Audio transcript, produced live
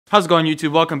How's it going,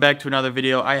 YouTube? Welcome back to another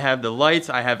video. I have the lights,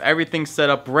 I have everything set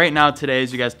up right now today,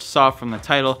 as you guys saw from the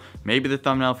title, maybe the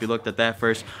thumbnail if you looked at that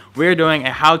first. We're doing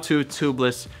a how-to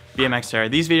tubeless BMX tire.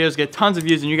 These videos get tons of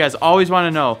views and you guys always want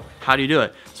to know, how do you do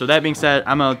it? So that being said,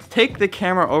 I'm going to take the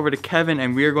camera over to Kevin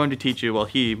and we are going to teach you, well,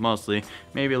 he mostly,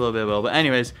 maybe a little bit of Will, but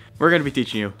anyways, we're going to be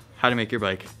teaching you how to make your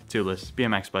bike tubeless,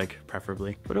 BMX bike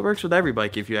preferably. But it works with every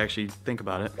bike if you actually think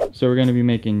about it. So we're going to be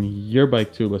making your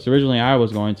bike tubeless. Originally I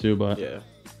was going to, but yeah.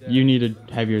 You need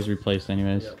to have yours replaced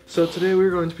anyways. Yep. So today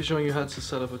we're going to be showing you how to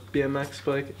set up a BMX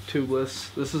bike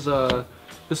tubeless. This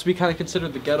would be kind of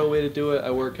considered the ghetto way to do it.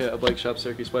 I work at a bike shop,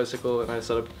 Syracuse Bicycle, and I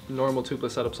set up normal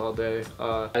tubeless setups all day.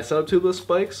 I set up tubeless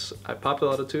bikes. I popped a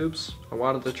lot of tubes. I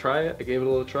wanted to try it. I gave it a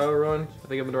little trial run. I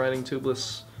think I've been riding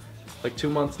tubeless like 2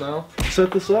 months now. To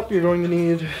set this up, you're going to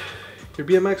need your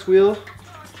BMX wheel,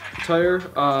 tire.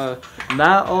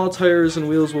 Not all tires and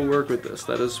wheels will work with this.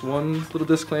 That is one little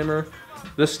disclaimer.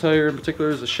 This tire in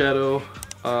particular is a Shadow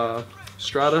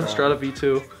Strata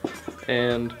V2,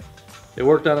 and it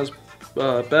worked on his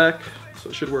back, so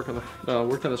it should work on the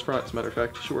worked on his front. As a matter of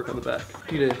fact, it should work on the back.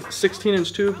 You need a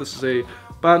 16-inch tube. This is a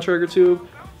Bontrager tube.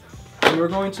 We're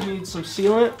going to need some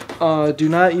sealant. Do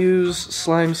not use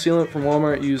slime sealant from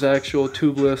Walmart. Use actual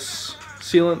tubeless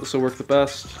sealant. This will work the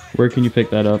best. Where can you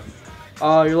pick that up?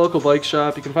 Your local bike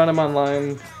shop. You can find them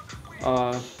online.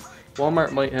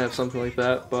 Walmart might have something like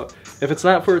that, but if it's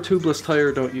not for a tubeless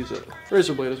tire, don't use it.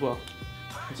 Razor blade as well.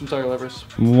 And some tire levers.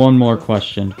 One more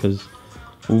question, because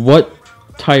what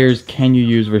tires can you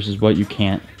use versus what you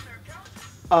can't?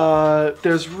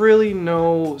 There's really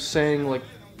no saying like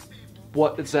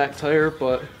what exact tire,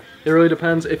 but it really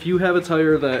depends. If you have a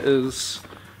tire that is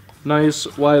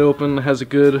nice, wide open, has a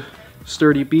good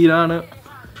sturdy bead on it,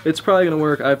 it's probably gonna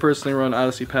work. I personally run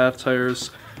Odyssey Path tires.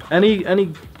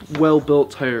 Any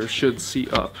well-built tire should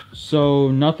seat up. So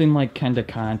nothing like Kenda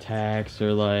contacts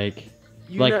or like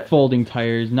folding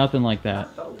tires, nothing like that.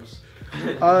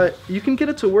 You can get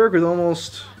it to work with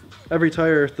almost every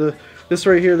tire. This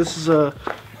right here, this is a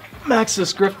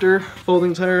Maxxis Grifter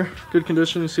folding tire, good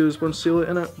condition. You see there's one sealant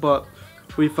in it, but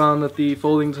we found that the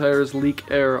folding tires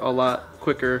leak air a lot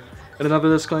quicker. And another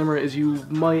disclaimer is you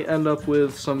might end up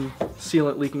with some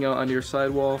sealant leaking out onto your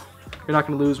sidewall. You're not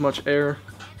going to lose much air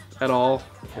at all.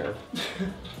 Okay.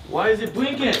 Why is it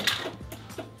blinking?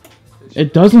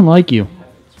 It doesn't like you.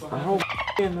 I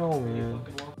don't know, man.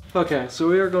 Okay, so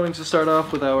we are going to start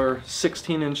off with our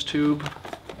 16-inch tube.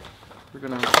 We're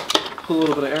going to put a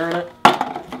little bit of air in it,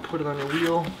 put it on your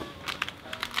wheel.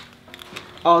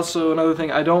 Also, another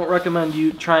thing, I don't recommend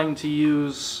you trying to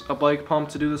use a bike pump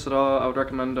to do this at all. I would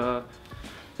recommend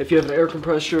if you have an air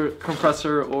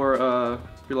compressor or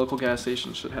your local gas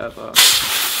station should have a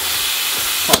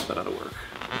pump that ought to work.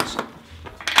 So,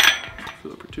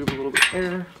 fill up your tube with a little bit of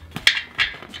air.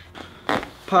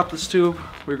 Pop this tube.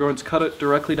 We're going to cut it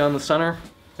directly down the center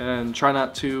and try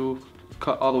not to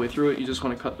cut all the way through it. You just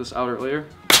want to cut this outer layer.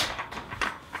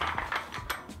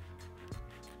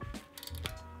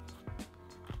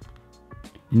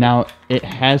 Now it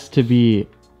has to be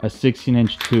a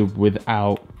 16-inch tube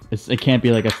without, it can't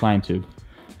be like a slime tube.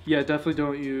 Yeah, definitely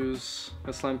don't use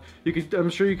a slime. I'm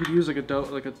sure you could use like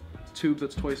a tube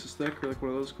that's twice as thick or like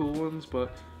one of those cool ones,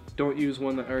 but don't use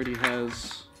one that already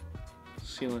has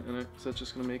sealant in it, because that's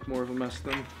just going to make more of a mess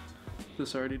than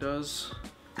this already does.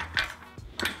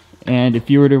 And if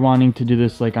you were to wanting to do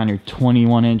this like on your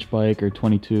 21-inch bike or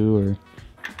 22 or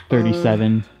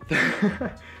 37?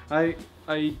 I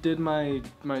did my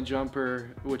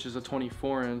jumper, which is a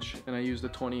 24-inch, and I used a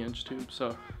 20-inch tube.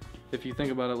 So if you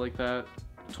think about it like that,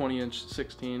 20-inch,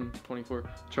 16, 24,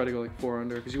 try to go like 4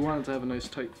 under, because you want it to have a nice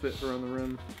tight fit around the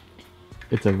rim.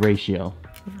 It's a ratio.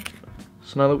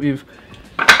 So now that we've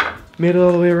made it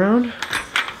all the way around,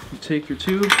 you take your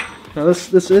tube. Now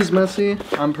this is messy.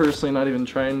 I'm personally not even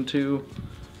trying to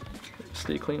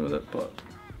stay clean with it, but.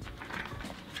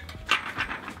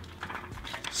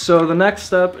 So the next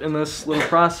step in this little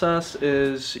process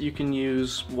is you can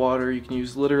use water, you can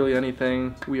use literally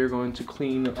anything. We are going to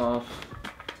clean off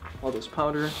all this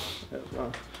powder.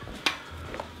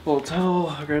 Little towel,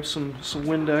 I'll grab some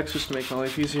Windex just to make my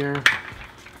life easier.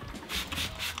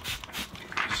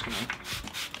 Just gonna...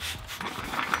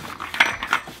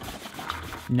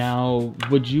 Now,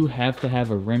 would you have to have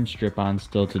a rim strip on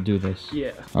still to do this?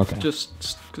 Yeah. Okay.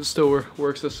 Just still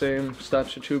works the same,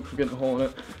 stops your tube from getting a hole in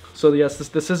it. So yes,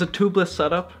 this is a tubeless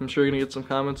setup. I'm sure you're gonna get some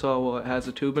comments, oh, well, it has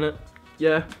a tube in it.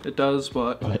 Yeah, it does,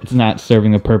 but it's not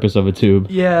serving the purpose of a tube.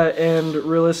 Yeah, and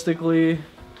realistically,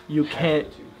 you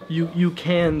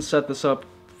can set this up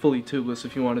fully tubeless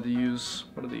if you wanted to use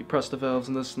one of the Presta valves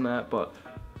and this and that, but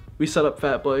we set up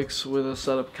fat bikes with a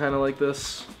setup kind of like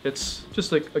this. It's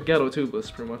just like a ghetto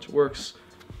tubeless, pretty much. It works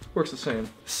the same.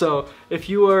 So if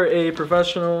you are a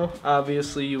professional,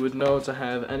 obviously you would know to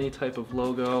have any type of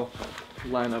logo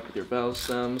line up with your valve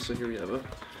stem. So here we have a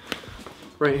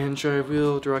right-hand drive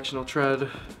wheel, directional tread.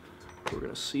 We're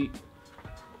gonna seat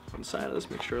on the side of this,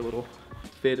 make sure a little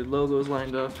faded logo is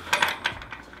lined up.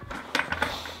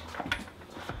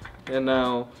 And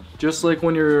now, just like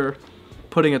when you're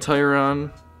putting a tire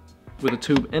on with a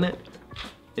tube in it,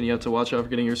 and you have to watch out for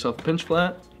getting yourself a pinch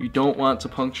flat, you don't want to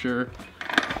puncture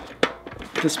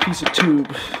this piece of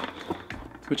tube,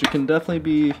 which it can definitely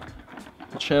be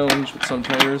a challenge with some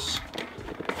tires.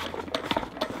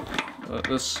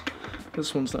 This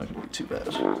one's not gonna be too bad.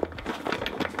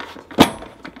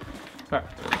 Alright,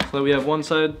 so we have one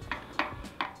side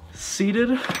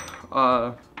seated.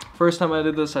 First time I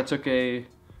did this, I took a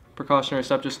precautionary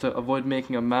step just to avoid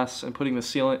making a mess and putting the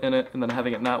sealant in it and then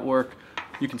having it not work.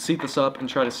 You can seat this up and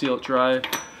try to seal it dry.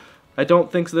 I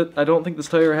don't think this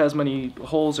tire has many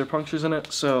holes or punctures in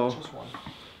it, so. Just one.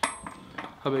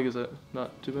 How big is it?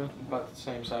 Not too bad? About the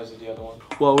same size as the other one.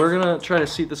 Well, we're gonna try to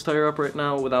seat this tire up right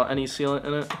now without any sealant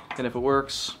in it, and if it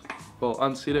works, we'll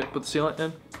unseat it, put the sealant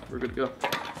in, we're good to go.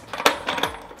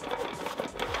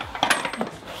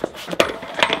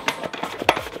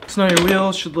 So now your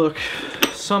wheel should look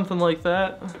something like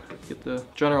that. Get the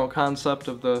general concept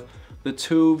of the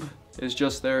tube is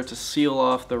just there to seal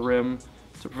off the rim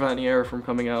to prevent any air from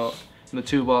coming out, and the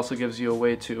tube also gives you a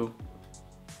way to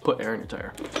put air in your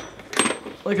tire.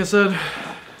 Like I said,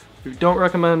 we don't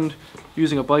recommend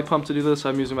using a bike pump to do this.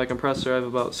 I'm using my compressor. I have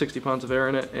about 60 pounds of air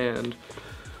in it, and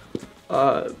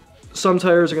some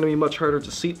tires are going to be much harder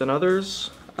to seat than others.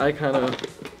 I kind of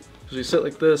usually sit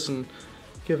like this and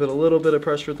give it a little bit of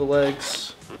pressure with the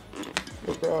legs.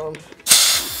 Look around.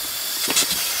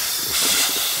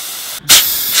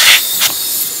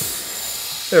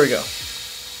 There we go.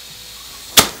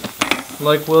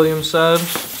 Like William said,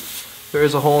 there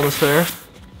is a hole in this tire.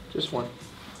 Just one.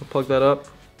 I'll plug that up.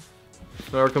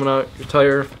 Now we're coming out your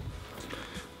tire.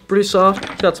 Pretty soft,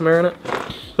 it's got some air in it.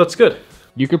 That's good.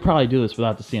 You could probably do this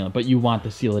without the sealant, but you want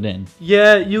to seal it in.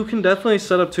 Yeah, you can definitely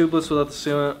set up tubeless without the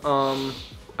sealant.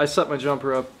 I set my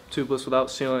jumper up tubeless without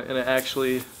sealant, and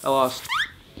I lost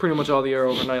pretty much all the air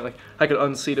overnight. Like, I could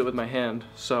unseat it with my hand.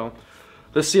 So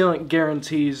the sealant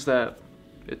guarantees that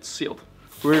it's sealed.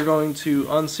 We're going to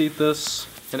unseat this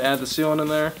and add the sealant in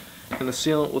there, and the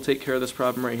sealant will take care of this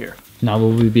problem right here. Now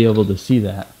will we be able to see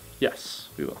that? Yes,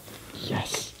 we will.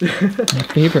 Yes. My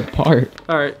favorite part.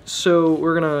 Alright, so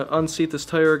we're gonna unseat this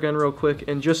tire again real quick,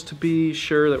 and just to be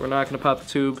sure that we're not gonna pop the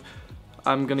tube,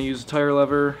 I'm gonna use a tire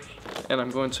lever, and I'm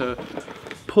going to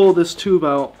pull this tube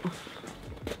out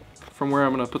from where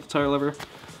I'm gonna put the tire lever,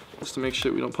 just to make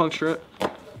sure we don't puncture it.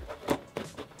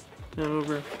 Down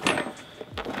over.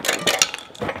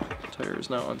 Tire is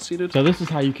now unseated. So this is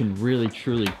how you can really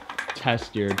truly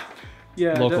test your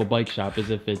local bike shop, is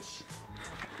if it's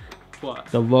what?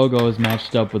 The logo is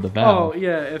matched up with the valve. Oh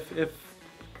yeah,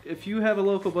 if you have a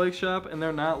local bike shop and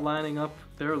they're not lining up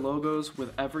their logos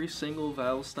with every single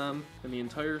valve stem in the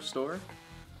entire store,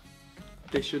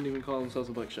 they shouldn't even call themselves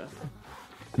a bike shop.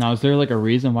 Now, is there like a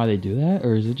reason why they do that,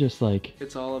 or is it just like...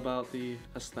 It's all about the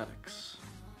aesthetics.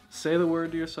 Say the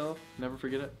word to yourself, never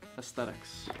forget it,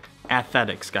 aesthetics.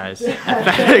 Aesthetics, guys.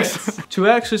 Aesthetics. To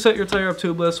actually set your tire up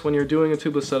tubeless, when you're doing a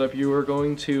tubeless setup, you are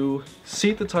going to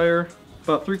seat the tire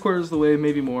about 3/4 of the way,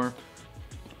 maybe more,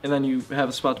 and then you have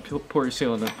a spot to pour your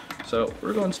sealant in. So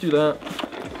we're going to do that.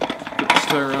 Put this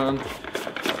tire on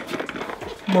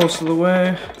most of the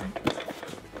way.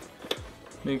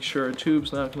 Make sure our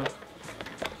tube's not gonna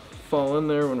fall in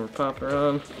there when we're popping her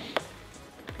on.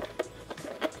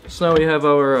 So now we have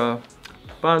our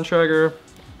Bontrager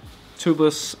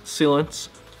tubeless sealants.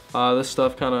 This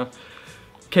stuff kind of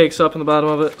cakes up in the bottom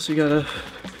of it, so you gotta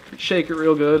shake it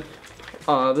real good.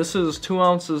 This is 2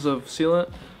 ounces of sealant.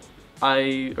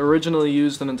 I originally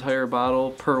used an entire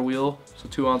bottle per wheel, so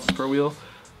 2 ounces per wheel.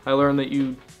 I learned that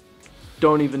you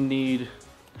don't even need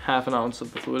half an ounce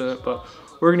of the fluid in it, but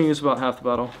we're gonna use about half the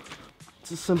bottle.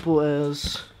 It's as simple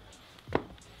as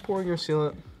pouring your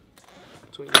sealant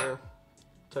between your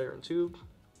tire and tube.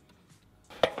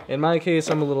 In my case,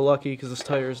 I'm a little lucky because this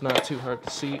tire is not too hard to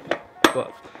seat,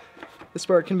 but this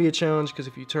part can be a challenge because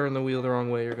if you turn the wheel the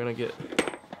wrong way, you're gonna get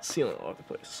sealant all over the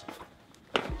place.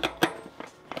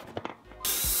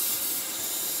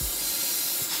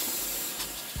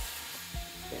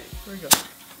 There we go.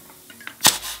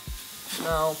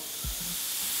 Now,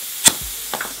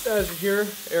 as you hear,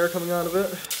 air coming out of it.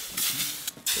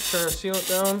 We'll turn our sealant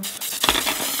down.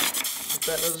 Let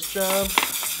that does its job.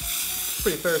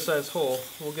 pretty fair sized hole.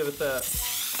 We'll give it that.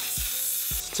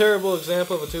 It's a terrible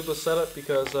example of a tubeless setup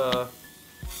because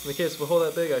in the case of a hole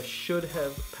that big, I should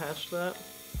have patched that.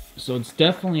 So it's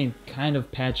definitely kind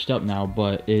of patched up now,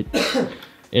 but it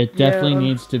definitely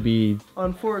needs to be.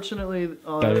 Unfortunately,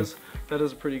 that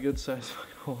is a pretty good size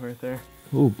hole right there.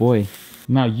 Oh boy.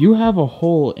 Now you have a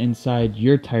hole inside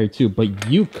your tire too, but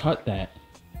you cut that.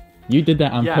 You did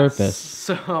that on purpose.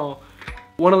 So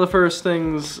one of the first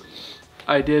things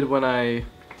I did when I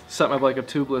set my bike up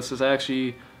tubeless is I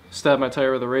actually stabbed my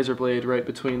tire with a razor blade right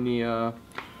between the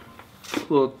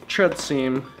little tread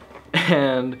seam,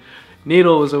 and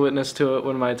Needle was a witness to it.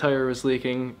 When my tire was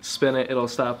leaking, spin it, it'll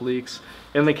stop leaks.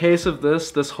 In the case of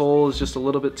this hole is just a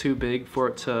little bit too big for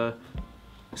it to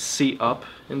seat up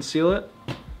and seal it.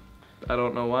 I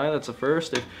don't know why, that's a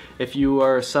first. If you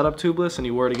are set up tubeless and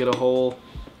you were to get a hole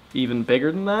even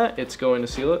bigger than that, it's going to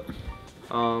seal it.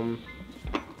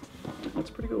 That's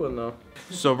a pretty good one though.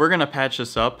 So we're gonna patch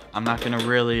this up. I'm not gonna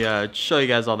really show you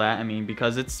guys all that. I mean,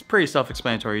 because it's pretty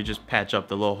self-explanatory. You just patch up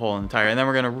the little hole in the tire, and then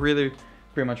we're gonna really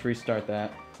pretty much restart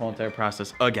that whole entire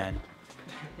process again.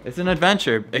 It's an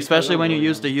adventure, especially when you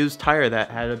used a used tire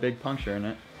that had a big puncture in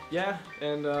it. Yeah,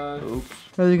 and Oops.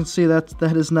 as you can see, that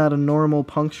is not a normal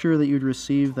puncture that you'd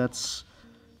receive. That's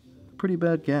a pretty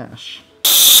bad gash.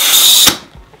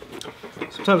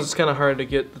 Sometimes it's kind of hard to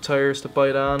get the tires to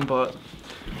bite on, but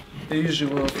they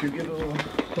usually will if you give it a little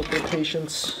bit of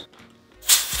patience.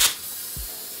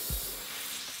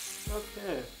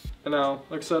 Okay. And now,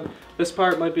 like I said, this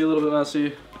part might be a little bit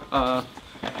messy.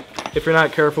 If you're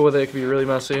not careful with it, it can be really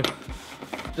messy.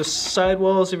 The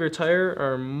sidewalls of your tire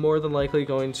are more than likely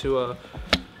going to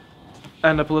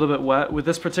end up a little bit wet. With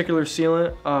this particular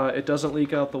sealant, it doesn't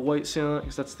leak out the white sealant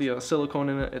because that's the silicone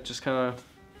in it. It just kind of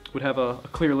would have a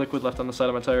clear liquid left on the side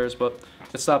of my tires, but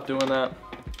it stopped doing that.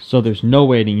 So there's no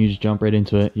waiting, you just jump right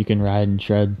into it. You can ride and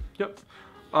shred. Yep.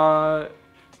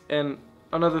 And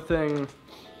another thing,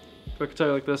 if I could tell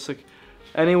you like this, like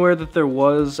anywhere that there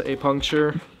was a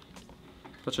puncture,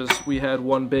 such as we had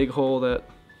one big hole that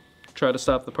tried to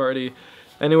stop the party,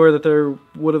 anywhere that there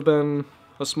would have been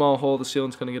a small hole the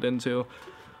sealant's going to get into,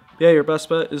 yeah, your best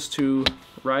bet is to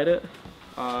ride it.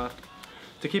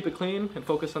 To keep it clean and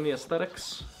focus on the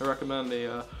aesthetics, I recommend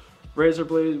a razor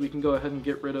blade. We can go ahead and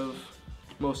get rid of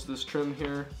most of this trim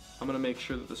here. I'm going to make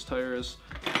sure that this tire is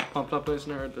pumped up nice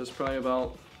and hard. There's probably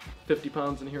about 50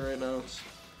 pounds in here right now. It's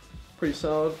pretty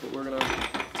solid, but we're going to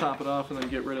top it off and then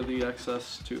get rid of the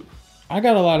excess tube. I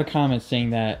got a lot of comments saying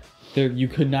that you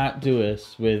could not do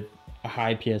this with a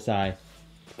high PSI.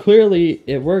 Clearly,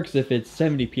 it works if it's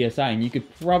 70 PSI, and you could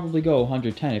probably go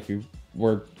 110 if you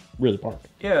were really parked.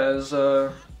 Yeah, as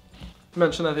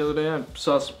mentioned that the other day, I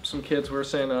saw some kids were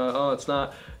saying, oh, it's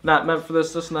not meant for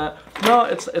this and that. No,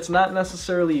 it's not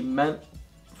necessarily meant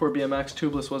for BMX.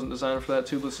 Tubeless wasn't designed for that.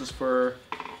 Tubeless is for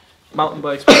mountain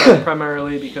bikes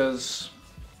primarily, because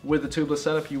with the tubeless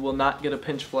setup, you will not get a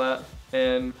pinch flat,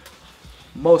 and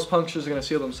most punctures are going to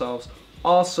seal themselves.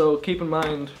 Also, keep in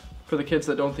mind, for the kids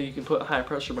that don't think you can put high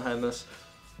pressure behind this,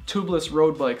 tubeless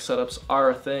road bike setups are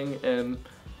a thing, and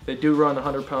they do run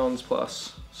 100 pounds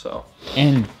plus. So.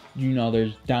 And you know,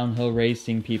 there's downhill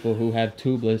racing people who have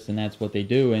tubeless, and that's what they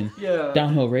do. And yeah,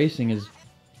 downhill racing is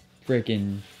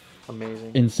freaking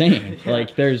amazing, insane. Yeah.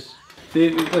 Like there's.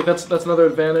 That's another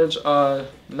advantage.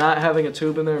 Not having a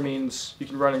tube in there means you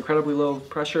can run incredibly low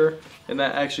pressure, and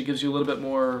that actually gives you a little bit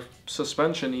more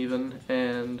suspension even,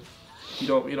 and you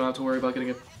don't have to worry about getting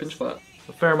a pinch flat.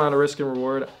 A fair amount of risk and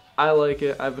reward. I like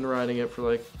it. I've been riding it for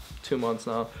like 2 months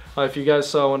now. If you guys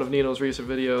saw one of Nino's recent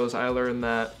videos, I learned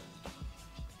that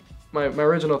my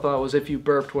original thought was if you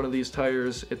burped one of these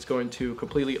tires, it's going to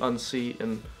completely unseat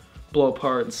and blow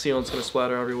apart, and sealant's going to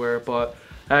splatter everywhere. But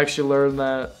I actually learned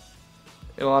that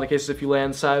in a lot of cases, if you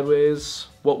land sideways,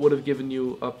 what would have given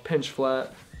you a pinch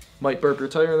flat might burp your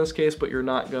tire in this case, but you're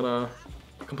not gonna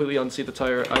completely unseat the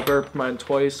tire. I burped mine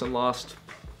twice and lost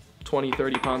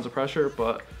 20-30 pounds of pressure,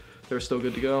 but they're still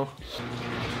good to go.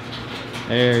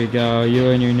 There you go,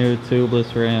 you and your new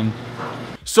tubeless rim.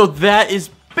 So that is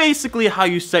basically how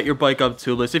you set your bike up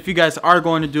tubeless. If you guys are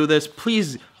going to do this,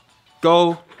 please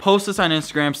go post us on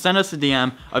Instagram, send us a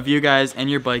DM of you guys and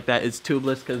your bike that is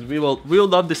tubeless, because we will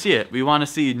love to see it. We want to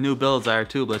see new builds that are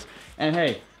tubeless. And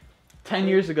hey, 10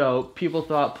 years ago, people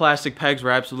thought plastic pegs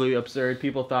were absolutely absurd.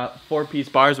 People thought 4-piece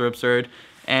bars were absurd.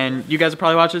 And you guys are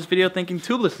probably watching this video thinking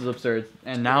tubeless is absurd.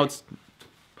 And now it's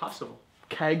possible.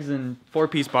 Kegs and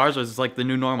 4-piece bars is like the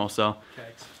new normal, so.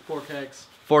 Kegs. 4 kegs.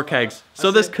 4 kegs.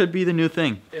 So this could be the new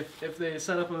thing. If they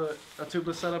set up a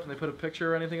tubeless setup and they put a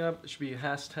picture or anything up, it should be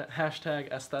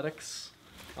hashtag aesthetics.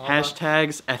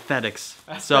 Hashtags aesthetics.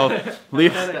 So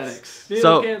leave. Aesthetics.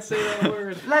 So- Can't say that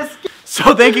word.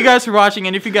 So thank you guys for watching,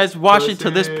 and if you guys watched it to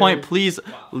this point, please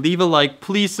leave a like,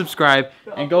 please subscribe,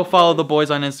 and go follow the boys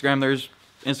on Instagram. There's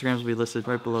Instagrams will be listed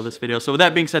right below this video. So with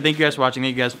that being said, thank you guys for watching.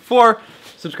 Thank you guys for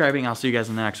subscribing. I'll see you guys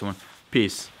in the next one.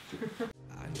 Peace.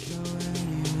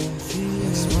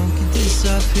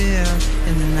 Up here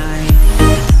in the night.